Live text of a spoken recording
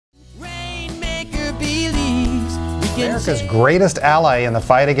America's greatest ally in the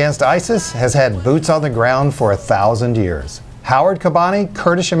fight against ISIS has had boots on the ground for 1,000 years. Howard Kobani,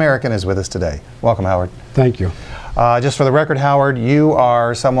 Kurdish American, is with us today. Welcome, Howard. Thank you. Just for the record, Howard, you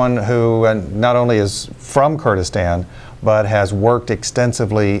are someone who not only is from Kurdistan, but has worked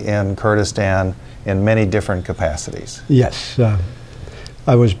extensively in Kurdistan in many different capacities. Yes.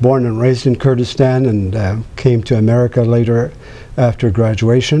 I was born and raised in Kurdistan and came to America later after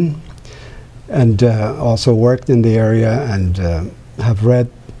graduation, and also worked in the area and have read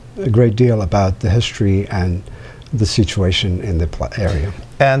a great deal about the history and the situation in the area.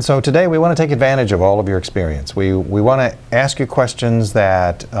 And so today we want to take advantage of all of your experience. We want to ask you questions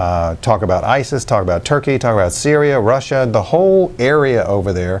that talk about ISIS, talk about Turkey, talk about Syria, Russia, the whole area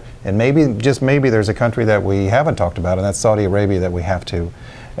over there, and maybe, just maybe, there's a country that we haven't talked about, and that's Saudi Arabia, that we have to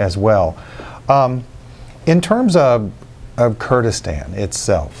as well. In terms of Kurdistan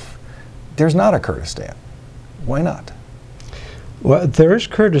itself, there's not a Kurdistan. Why not? Well, there is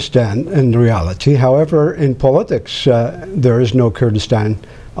Kurdistan in reality. However, in politics, there is no Kurdistan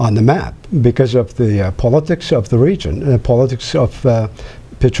on the map because of the politics of the region, politics of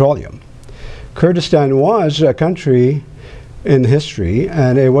petroleum. Kurdistan was a country in history,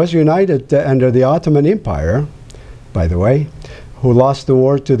 and it was united under the Ottoman Empire, by the way, who lost the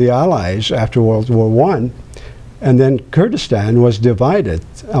war to the Allies after World War I. And then Kurdistan was divided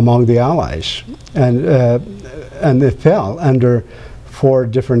among the Allies, and it fell under 4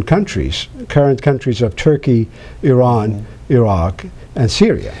 different countries, current countries of Turkey, Iran, Iraq, and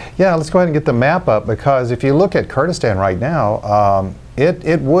Syria. Yeah, let's go ahead and get the map up, because if you look at Kurdistan right now,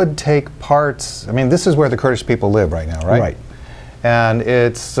 it would take parts. I mean, this is where the Kurdish people live right now, right? Right. And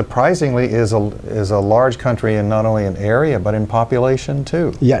it surprisingly is a large country, in not only in area but in population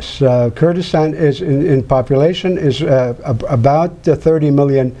too. Yes, Kurdistan is in population is about 30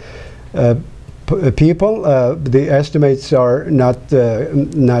 million people. The estimates are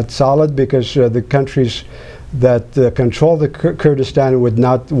not solid because the countries that control the Kurdistan would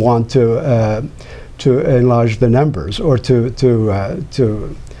not want to enlarge the numbers or to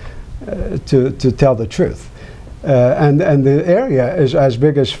tell the truth. And the area is as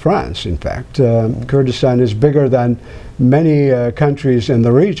big as France, in fact. Kurdistan is bigger than many countries in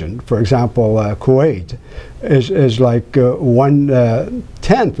the region. For example, Kuwait is like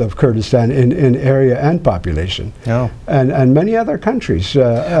 1/10 of Kurdistan in area and population. Oh. And many other countries.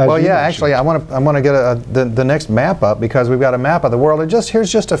 Well, yeah, actually, I want to get the next map up, because we've got a map of the world. And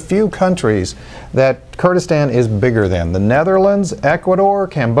here's just a few countries that Kurdistan is bigger than: the Netherlands, Ecuador,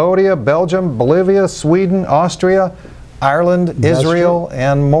 Cambodia, Belgium, Bolivia, Sweden, Austria, Ireland, That's Israel, true.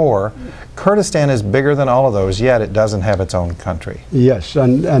 and more. Kurdistan is bigger than all of those, yet it doesn't have its own country. Yes,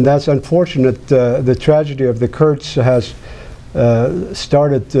 and that's unfortunate. The tragedy of the Kurds has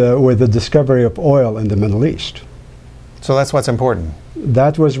started with the discovery of oil in the Middle East. So that's what's important.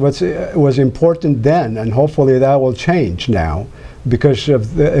 That was what was important then, and hopefully that will change now because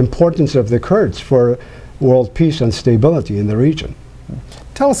of the importance of the Kurds for world peace and stability in the region.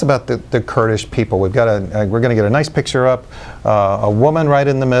 Tell us about the Kurdish people. We're going to get a nice picture up, a woman right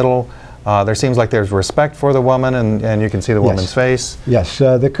in the middle. There seems like there's respect for the woman, and you can see the woman's face. Yes,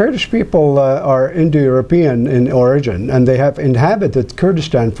 the Kurdish people are Indo-European in origin, and they have inhabited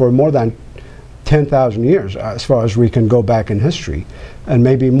Kurdistan for more than 10,000 years, as far as we can go back in history, and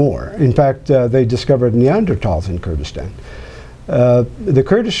maybe more. In fact, they discovered Neanderthals in Kurdistan. The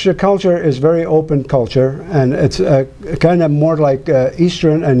Kurdish culture is very open culture, and it's kind of more like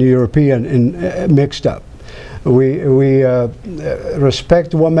Eastern and European mixed up. We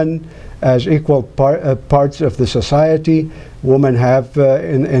respect women as equal parts of the society. Women have,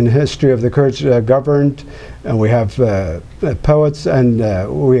 in history of the Kurds, governed, and we have poets, and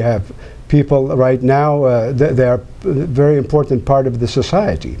we have people right now. They are a very important part of the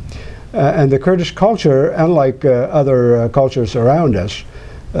society. And the Kurdish culture, unlike other cultures around us,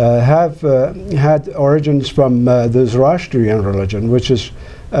 have had origins from the Zoroastrian religion, which is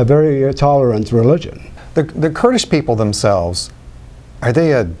a very tolerant religion. The Kurdish people themselves, are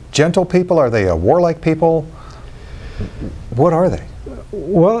they a gentle people? Are they a warlike people? What are they?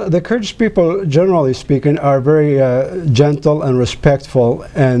 Well, the Kurdish people, generally speaking, are very gentle and respectful,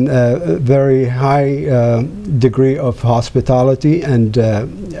 and very high degree of hospitality, and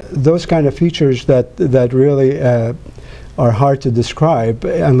those kind of features that really are hard to describe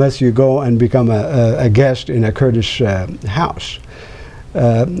unless you go and become a guest in a Kurdish house.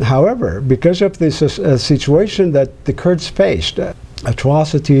 However, because of this situation that the Kurds faced,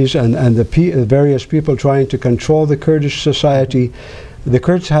 atrocities and the various people trying to control the Kurdish society, The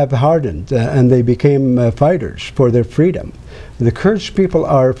Kurds have hardened and they became fighters for their freedom. The Kurdish people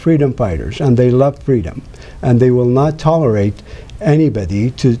are freedom fighters and they love freedom, and they will not tolerate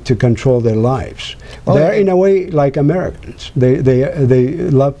anybody to control their lives. Well, they're in a way like Americans. They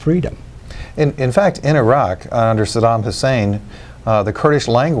love freedom. In fact, in Iraq, under Saddam Hussein, the Kurdish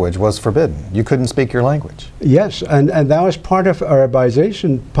language was forbidden. You couldn't speak your language. Yes, and that was part of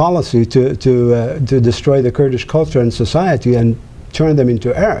Arabization policy to destroy the Kurdish culture and society and turn them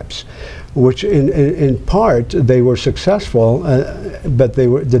into Arabs, which in part they were successful, but they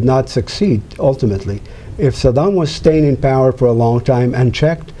did not succeed ultimately. If Saddam was staying in power for a long time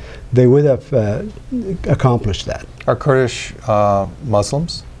unchecked, they would have accomplished that. Are Kurdish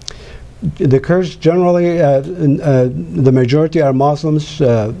Muslims? The Kurds generally, the majority are Muslims.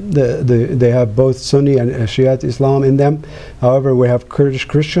 They have both Sunni and Shiite Islam in them. However, we have Kurdish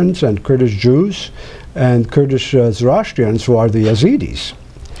Christians and Kurdish Jews and Kurdish Zoroastrians, who are the Yazidis.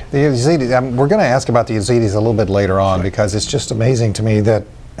 The Yazidis, we're going to ask about the Yazidis a little bit later on, because it's just amazing to me that,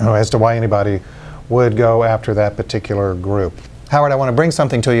 as to why anybody would go after that particular group. Howard, I want to bring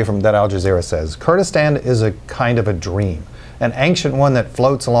something to you from that Al Jazeera says. Kurdistan is a kind of a dream, an ancient one that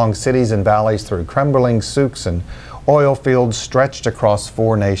floats along cities and valleys through crumbling souks and oil fields stretched across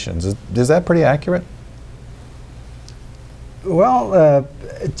 4 nations. Is that pretty accurate? Well,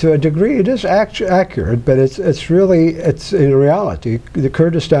 to a degree it is accurate, but it's in reality, the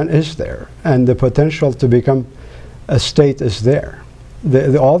Kurdistan is there, and the potential to become a state is there.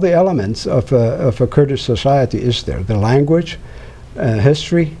 All the elements of a Kurdish society is there. The language,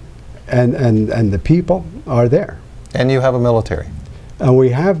 history, and the people are there. And you have a military. And we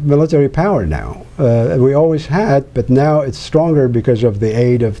have military power now. We always had, but now it's stronger because of the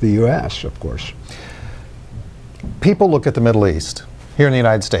aid of the U.S., of course. People look at the Middle East, here in the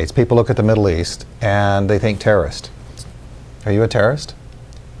United States, people look at the Middle East and they think terrorist. Are you a terrorist?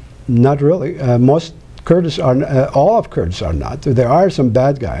 Not really. Most Kurds are, all of Kurds are not. There are some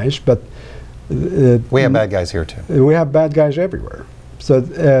bad guys, but... we have bad guys here too. We have bad guys everywhere. So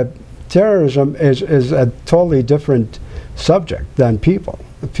terrorism is a totally different subject than people.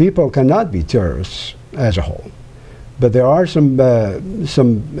 People cannot be terrorists as a whole. But there are some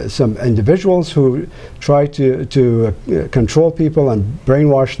individuals who try to control people and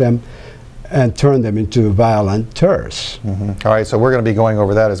brainwash them and turn them into violent terrorists. Mm-hmm. All right, so we're going to be going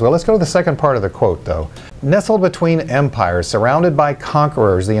over that as well. Let's go to the second part of the quote, though. Nestled between empires, surrounded by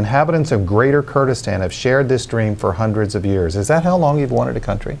conquerors, the inhabitants of Greater Kurdistan have shared this dream for hundreds of years. Is that how long you've wanted a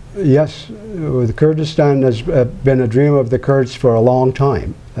country? Yes, Kurdistan has been a dream of the Kurds for a long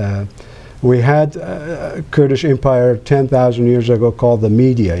time. We had a Kurdish empire 10,000 years ago called the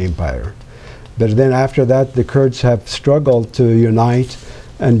Media Empire. But then after that, the Kurds have struggled to unite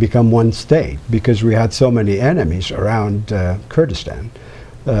and become one state because we had so many enemies around Kurdistan.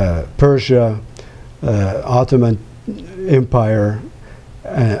 Persia, Ottoman Empire,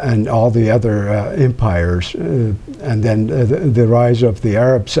 and all the other empires, and then the rise of the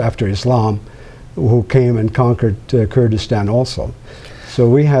Arabs after Islam, who came and conquered Kurdistan also. So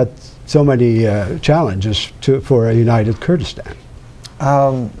we had so many challenges for a united Kurdistan.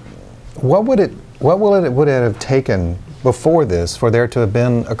 What would it have taken before this for there to have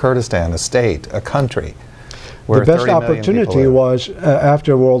been a Kurdistan, a state, a country? The best opportunity was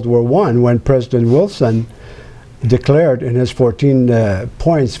after World War I, when President Wilson declared in his 14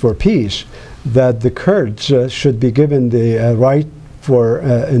 points for peace that the Kurds should be given the right for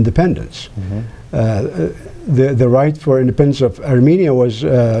independence. Mm-hmm. The right for independence of Armenia was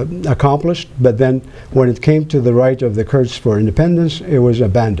accomplished, but then when it came to the right of the Kurds for independence, it was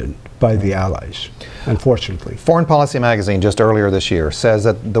abandoned by the Allies, unfortunately. Foreign Policy magazine just earlier this year says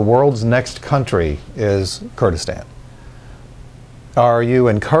that the world's next country is Kurdistan. Are you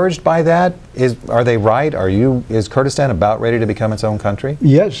encouraged by that? Are they right? Is Kurdistan about ready to become its own country?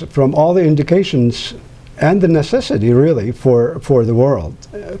 Yes, from all the indications and the necessity really for the world,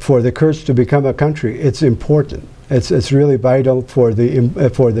 for the Kurds to become a country, it's important. It's really vital for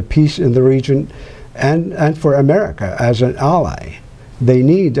the peace in the region and for America as an ally. They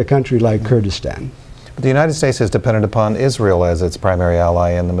need a country like Kurdistan. But the United States has depended upon Israel as its primary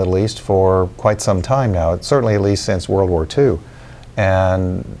ally in the Middle East for quite some time now, certainly at least since World War II,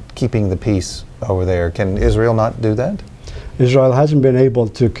 and keeping the peace over there. Can Israel not do that? Israel hasn't been able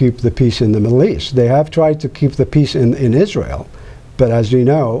to keep the peace in the Middle East. They have tried to keep the peace in Israel, but as you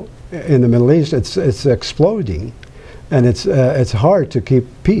know, in the Middle East it's exploding, and it's hard to keep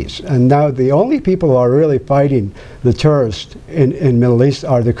peace. And now the only people who are really fighting the terrorists in Middle East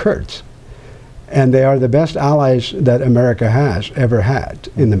are the Kurds. And they are the best allies that America has ever had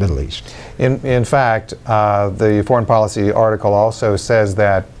in the Middle East. In fact, the foreign policy article also says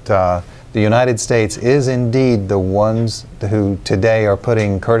that the United States is indeed the ones who today are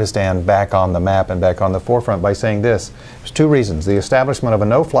putting Kurdistan back on the map and back on the forefront by saying this. There's two reasons. The establishment of a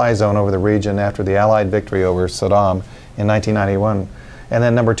no-fly zone over the region after the Allied victory over Saddam in 1991, and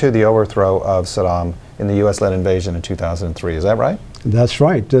then number two, the overthrow of Saddam in the U.S.-led invasion in 2003. Is that right? That's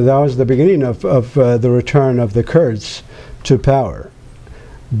right. That was the beginning of the return of the Kurds to power.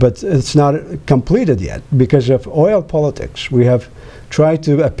 But it's not completed yet because of oil politics. We have tried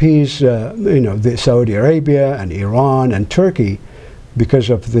to appease the Saudi Arabia and Iran and Turkey because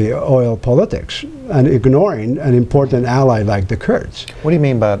of the oil politics and ignoring an important ally like the Kurds. What do you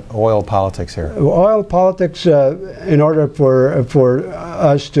mean by oil politics here? Oil politics, in order for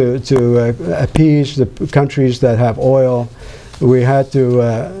us to appease the countries that have oil, we had to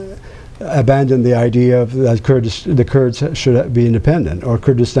abandon the idea of that the Kurds should be independent, or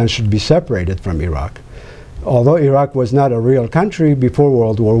Kurdistan should be separated from Iraq. Although Iraq was not a real country before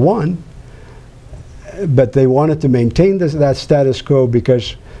World War I, but they wanted to maintain that status quo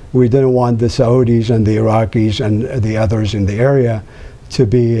because we didn't want the Saudis and the Iraqis and the others in the area to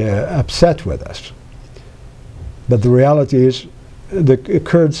be upset with us. But the reality is the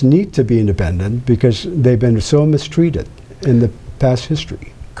Kurds need to be independent because they've been so mistreated in the past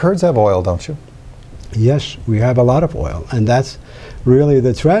history. Kurds have oil, don't you? Yes, we have a lot of oil, and that's really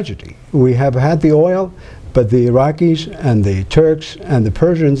the tragedy. We have had the oil, but the Iraqis and the Turks and the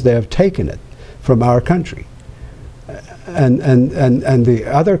Persians, they have taken it from our country. And the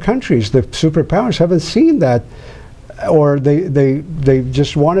other countries, the superpowers, haven't seen that, or they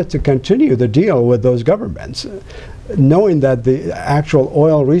just wanted to continue the deal with those governments, knowing that the actual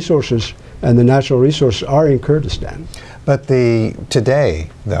oil resources and the natural resources are in Kurdistan. But today,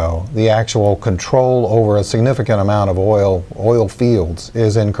 though, the actual control over a significant amount of oil fields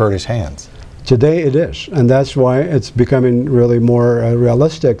is in Kurdish hands. Today it is, and that's why it's becoming really more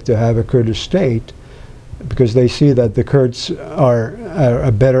realistic to have a Kurdish state, because they see that the Kurds are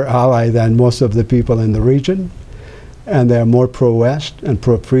a better ally than most of the people in the region, and they're more pro-West and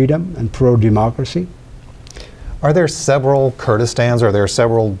pro-freedom and pro-democracy. Are there several Kurdistans? Are there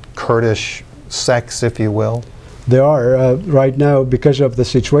several Kurdish sects, if you will? There are right now, because of the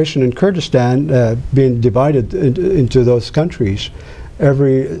situation in Kurdistan being divided into those countries.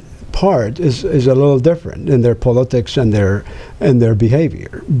 Every part is a little different in their politics and their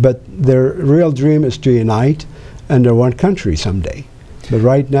behavior. But their real dream is to unite under one country someday. But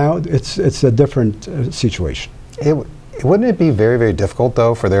right now, it's a different situation. Wouldn't it be very, very difficult,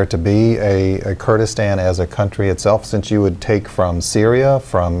 though, for there to be a Kurdistan as a country itself, since you would take from Syria,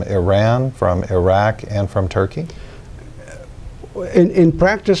 from Iran, from Iraq, and from Turkey? In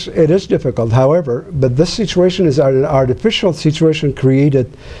practice, it is difficult, however, but this situation is an artificial situation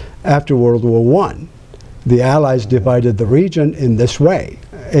created after World War I. The Allies divided the region in this way.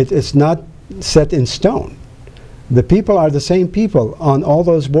 It's not set in stone. The people are the same people on all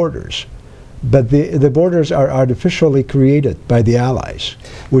those borders. But the borders are artificially created by the Allies,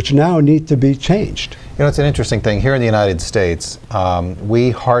 which now need to be changed. You know, it's an interesting thing. Here in the United States,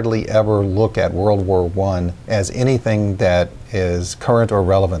 we hardly ever look at World War I as anything that is current or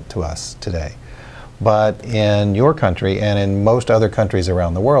relevant to us today. But in your country and in most other countries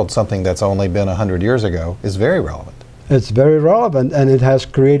around the world, something that's only been 100 years ago is very relevant. It's very relevant, and it has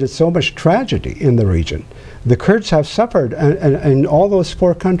created so much tragedy in the region. The Kurds have suffered in all those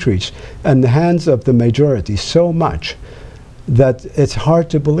four countries in the hands of the majority so much that it's hard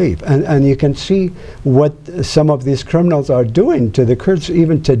to believe. And you can see what some of these criminals are doing to the Kurds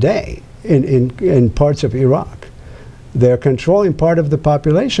even today in parts of Iraq. They're controlling part of the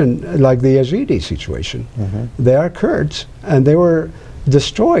population, like the Yazidi situation. Mm-hmm. They are Kurds, and they were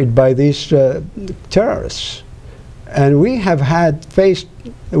destroyed by these terrorists. And we have faced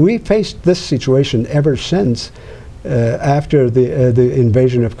this situation ever since after the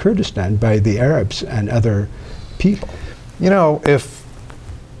invasion of Kurdistan by the Arabs and other people. You know, if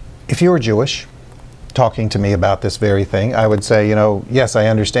you were Jewish, talking to me about this very thing, I would say, you know, yes, I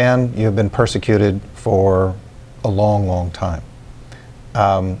understand you've been persecuted for a long, long time.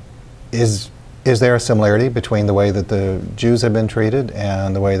 Is there a similarity between the way that the Jews have been treated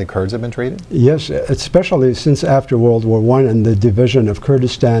and the way the Kurds have been treated? Yes, especially since after World War I and the division of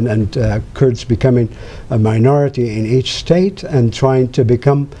Kurdistan and Kurds becoming a minority in each state and trying to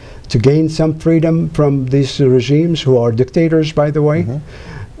gain some freedom from these regimes who are dictators, by the way.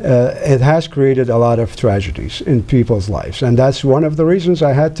 Mm-hmm. It has created a lot of tragedies in people's lives, and that's one of the reasons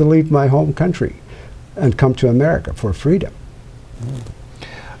I had to leave my home country and come to America for freedom.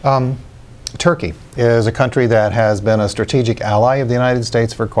 Turkey is a country that has been a strategic ally of the United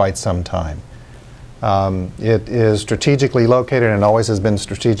States for quite some time. It is strategically located and always has been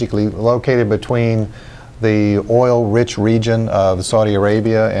strategically located between the oil-rich region of Saudi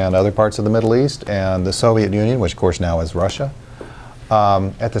Arabia and other parts of the Middle East and the Soviet Union, which of course now is Russia.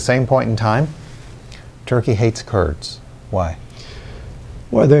 At the same point in time, Turkey hates Kurds. Why?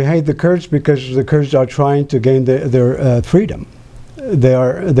 Well, they hate the Kurds because the Kurds are trying to gain their freedom. They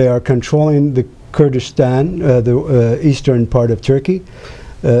are controlling the Kurdistan, the eastern part of Turkey,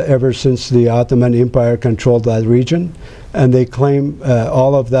 ever since the Ottoman Empire controlled that region, and they claim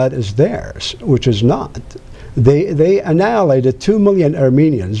all of that is theirs, which is not. They annihilated 2 million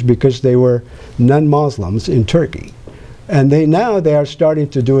Armenians because they were non-Muslims in Turkey, and now they are starting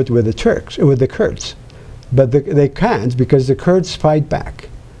to do it with the Turks, with the Kurds, but they can't because the Kurds fight back,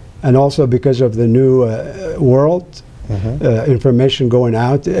 and also because of the new world. Information going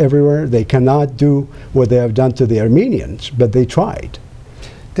out everywhere. They cannot do what they have done to the Armenians, but they tried.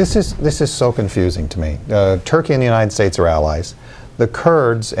 This is so confusing to me. Turkey and the United States are allies. The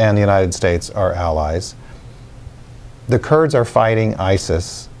Kurds and the United States are allies. The Kurds are fighting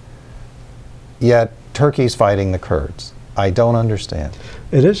ISIS, yet Turkey's fighting the Kurds. I don't understand.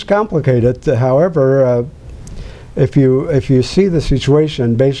 It is complicated. However, if you see the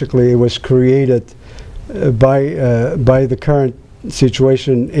situation, basically it was created by the current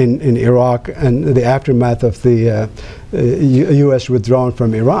situation in Iraq and the aftermath of the U.S. withdrawal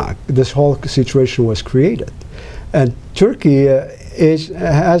from Iraq. This whole situation was created, and Turkey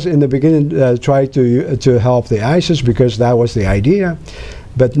has in the beginning tried to help the ISIS because that was the idea,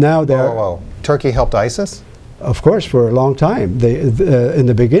 but now they're Turkey helped ISIS? Of course, for a long time. In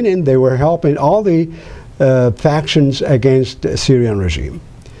the beginning, they were helping all the factions against the Syrian regime,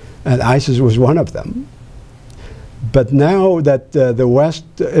 and ISIS was one of them. But now that the West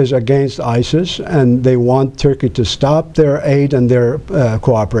is against ISIS and they want Turkey to stop their aid and their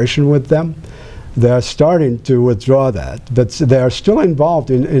cooperation with them, they are starting to withdraw that. But they are still involved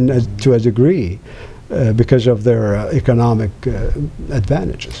to a degree because of their economic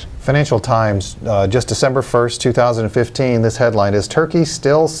advantages. Financial Times, just December 1st, 2015, this headline is, Turkey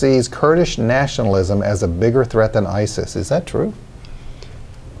still sees Kurdish nationalism as a bigger threat than ISIS. Is that true?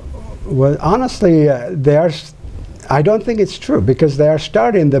 Well, honestly, I don't think it's true because they are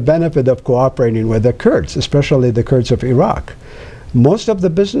starting the benefit of cooperating with the Kurds, especially the Kurds of Iraq. Most of the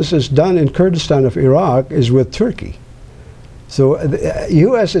business is done in Kurdistan of Iraq is with Turkey. So the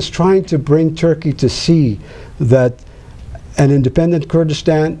U.S. is trying to bring Turkey to see that an independent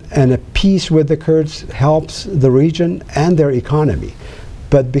Kurdistan and a peace with the Kurds helps the region and their economy.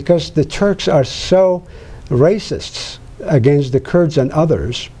 But because the Turks are so racist against the Kurds and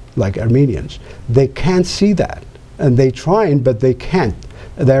others, like Armenians, they can't see that. And they try, but they can't.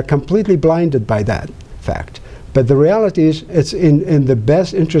 They're completely blinded by that fact. But the reality is, it's in the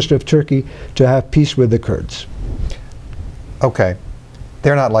best interest of Turkey to have peace with the Kurds. Okay.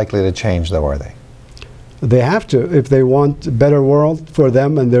 They're not likely to change, though, are they? They have to, if they want a better world for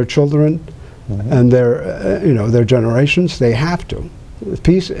them and their children and their, their generations. They have to.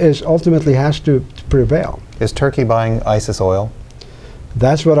 Peace ultimately has to prevail. Is Turkey buying ISIS oil?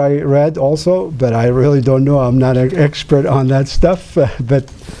 That's what I read also, but I really don't know. I'm not an expert on that stuff,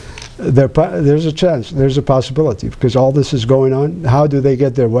 but there's a chance, there's a possibility, because all this is going on. How do they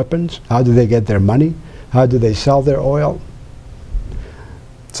get their weapons? How do they get their money? How do they sell their oil?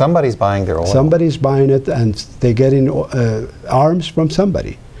 Somebody's buying their oil. Somebody's buying it, and they're getting arms from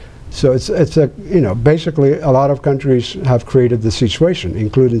somebody. So it's basically a lot of countries have created the situation,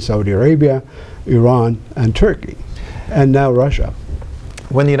 including Saudi Arabia, Iran, and Turkey, and now Russia.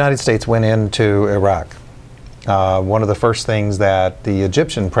 When the United States went into Iraq, one of the first things that the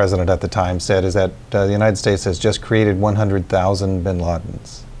Egyptian president at the time said is that the United States has just created 100,000 bin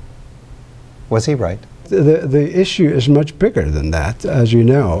Ladens. Was he right? The issue is much bigger than that, as you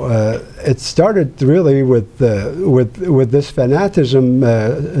know. It started really with this fanaticism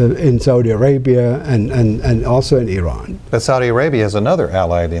in Saudi Arabia and also in Iran. But Saudi Arabia is another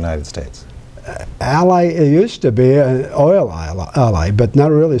ally of the United States. Ally, it used to be an oil ally, but not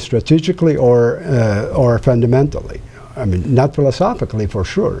really strategically or fundamentally. I mean, not philosophically for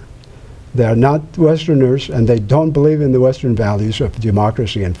sure. They are not Westerners, and they don't believe in the Western values of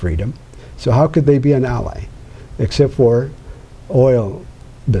democracy and freedom. So how could they be an ally, except for oil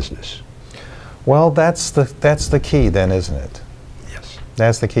business? Well, that's the key then, isn't it? Yes.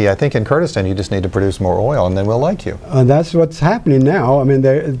 That's the key. I think in Kurdistan you just need to produce more oil, and then we'll like you. And that's what's happening now. I mean,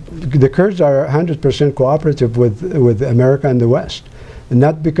 the Kurds are 100% cooperative with America and the West. And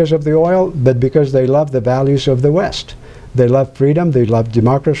not because of the oil, but because they love the values of the West. They love freedom, they love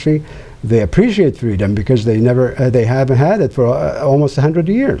democracy, They appreciate freedom because they haven't had it for almost 100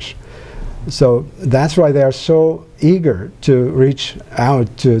 years. So that's why they are so eager to reach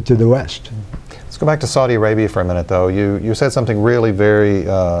out to the West. Let's go back to Saudi Arabia for a minute, though. You said something really very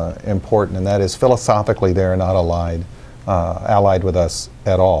important, and that is philosophically they're not allied with us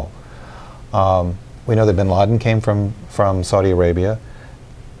at all. We know that bin Laden came from Saudi Arabia.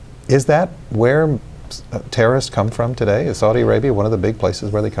 Is that where terrorists come from today? Is Saudi Arabia one of the big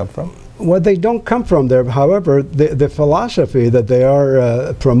places where they come from? Well, they don't come from there. However, the philosophy that they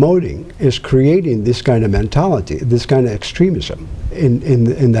are promoting is creating this kind of mentality, this kind of extremism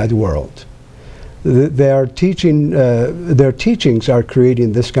in that world. They are teaching, their teachings are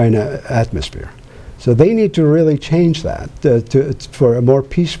creating this kind of atmosphere. So they need to really change that for a more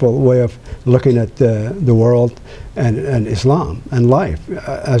peaceful way of looking at the world and Islam and life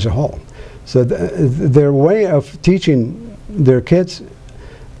as a whole. So their way of teaching their kids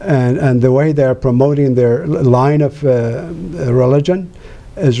and the way they are promoting their line of religion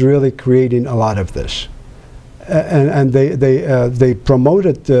is really creating a lot of this. And they promote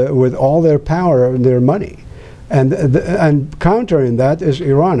it with all their power and their money. And countering that is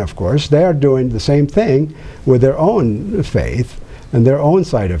Iran, of course. They are doing the same thing with their own faith and their own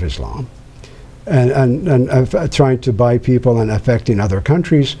side of Islam. And trying to buy people and affecting other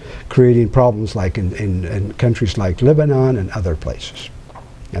countries, creating problems like in countries like Lebanon and other places,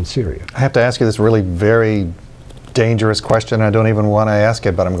 and Syria. I have to ask you this really very dangerous question. I don't even want to ask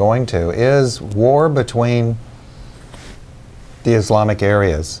it, but I'm going to. Is war between the Islamic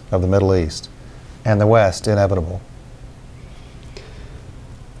areas of the Middle East and the West inevitable?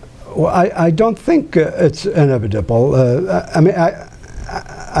 Well, I don't think it's inevitable. I mean,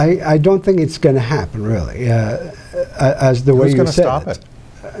 I don't think it's going to happen, really, as the way you said. Who's going to stop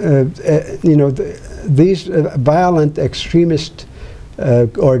it? You know, these violent extremist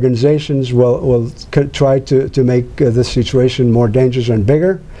organizations will try to make this situation more dangerous and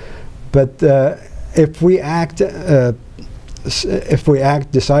bigger. But if we act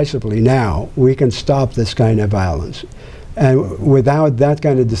decisively now, we can stop this kind of violence. And without that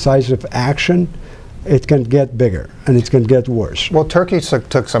kind of decisive action, it can get bigger and it can get worse. Well, Turkey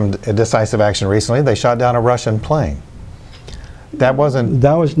took some decisive action recently. They shot down a Russian plane. That was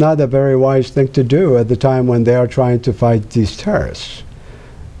not a very wise thing to do at the time when they are trying to fight these terrorists.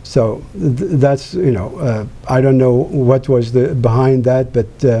 So that's, you know, I don't know what was behind that, but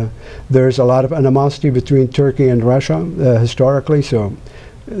there's a lot of animosity between Turkey and Russia historically, so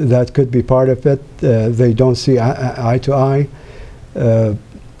that could be part of it. They don't see eye to eye.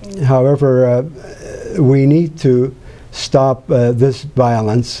 However, we need to stop this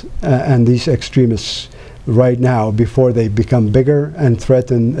violence and these extremists right now before they become bigger and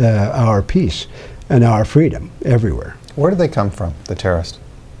threaten our peace and our freedom everywhere. Where do they come from, the terrorists?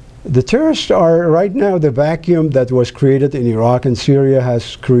 The terrorists are right now the vacuum that was created in Iraq and Syria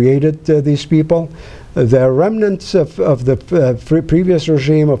has created these people. They're remnants of the previous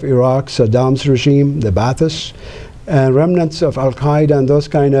regime of Iraq, Saddam's regime, the Baathists, and remnants of Al-Qaeda and those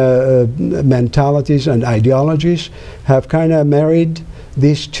kind of mentalities and ideologies have kind of married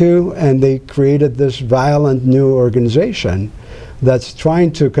these two, and they created this violent new organization that's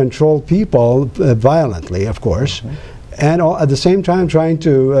trying to control people violently, of course, and at the same time trying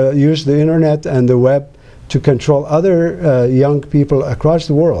to use the internet and the web to control other young people across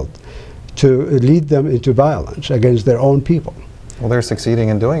the world to lead them into violence against their own people. Well, they're succeeding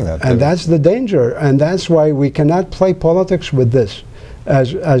in doing that. And that's the danger, and that's why we cannot play politics with this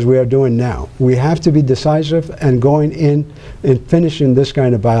as we are doing now. We have to be decisive and going in and finishing this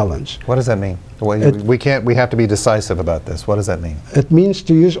kind of violence. What does that mean? We have to be decisive about this. What does that mean? It means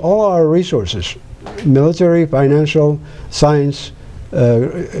to use all our resources, military, financial, science,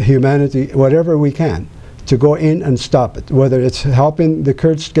 humanity, whatever we can, to go in and stop it, whether it's helping the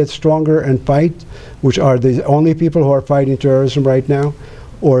Kurds get stronger and fight, which are the only people who are fighting terrorism right now,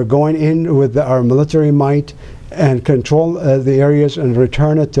 or going in with our military might and control the areas and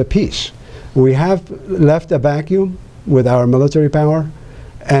return it to peace. We have left a vacuum with our military power,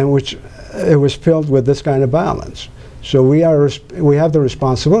 and which it was filled with this kind of violence. So we have the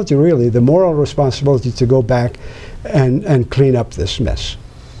responsibility, really, the moral responsibility to go back and clean up this mess.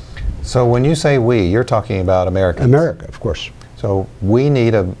 So when you say we, you're talking about Americans? America, of course. So we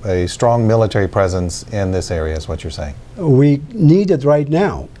need a strong military presence in this area, is what you're saying? We need it right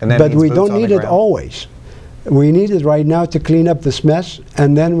now, but we don't need it always. We need it right now to clean up this mess,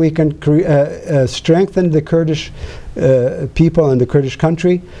 and then we can strengthen the Kurdish people and the Kurdish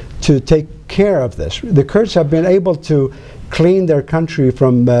country to take care of this. The Kurds have been able to clean their country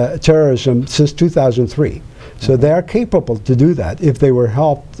from terrorism since 2003. So they are capable to do that if they were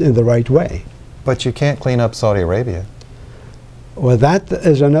helped in the right way. But you can't clean up Saudi Arabia. Well, that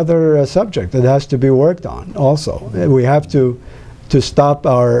is another subject that has to be worked on also. We have to stop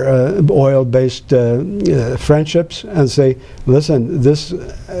our oil-based friendships and say, listen,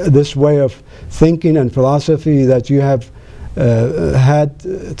 this way of thinking and philosophy that you have had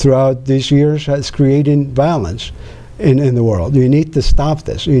throughout these years has created violence in the world. You need to stop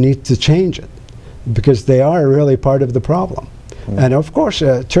this. You need to change it, because they are really part of the problem. And of course,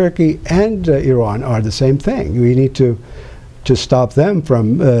 Turkey and Iran are the same thing. We need to stop them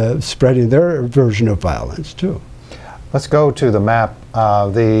from spreading their version of violence too. Let's go to the map.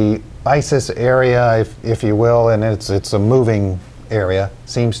 The ISIS area, if you will, and it's a moving area,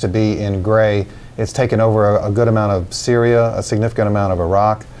 seems to be in gray. It's taken over a good amount of Syria, a significant amount of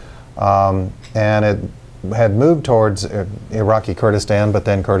Iraq, and it had moved towards Iraqi Kurdistan, but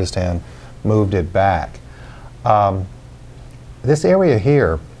then Kurdistan moved it back. This area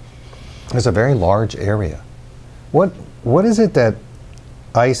here is a very large area. What is it that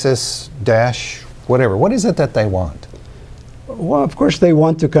ISIS dash whatever, what is it that they want? Well, of course they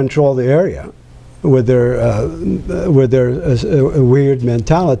want to control the area with their weird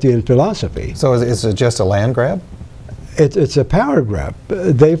mentality and philosophy. So is it just a land grab? It's a power grab.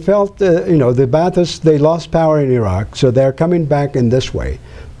 They felt, you know, the Baathists, they lost power in Iraq, so they're coming back in this way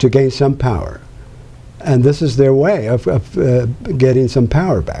to gain some power. And this is their way of getting some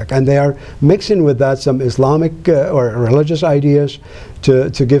power back. And they are mixing with that some Islamic or religious ideas to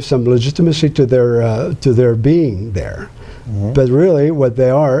give some legitimacy to their being there. Mm-hmm. But really what they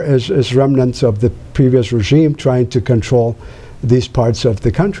are is remnants of the previous regime trying to control these parts of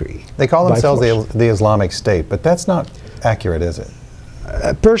the country. They call themselves the Islamic State, but that's not accurate, is it?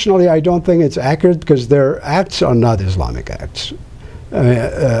 Personally, I don't think it's accurate, because their acts are not Islamic acts.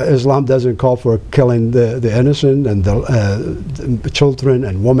 Islam doesn't call for killing the innocent and the children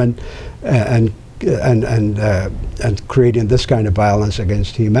and women and creating this kind of violence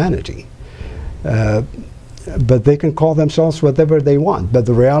against humanity. But they can call themselves whatever they want. But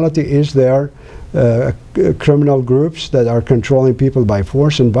the reality is they are criminal groups that are controlling people by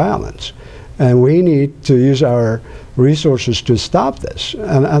force and violence. And we need to use our resources to stop this.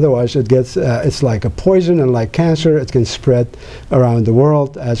 And otherwise it gets, it's like a poison, and like cancer, it can spread around the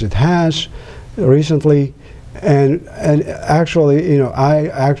world as it has recently. And actually, you know,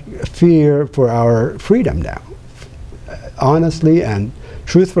 I fear for our freedom now. Honestly and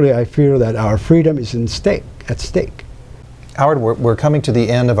truthfully, I fear that our freedom is at stake. Howard, we're coming to the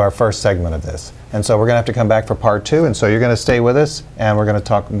end of our first segment of this, and so we're going to have to come back for part 2, and so you're going to stay with us, and we're going to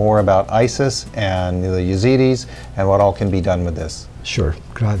talk more about ISIS and the Yazidis and what all can be done with this. Sure,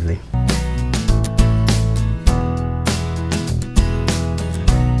 gladly.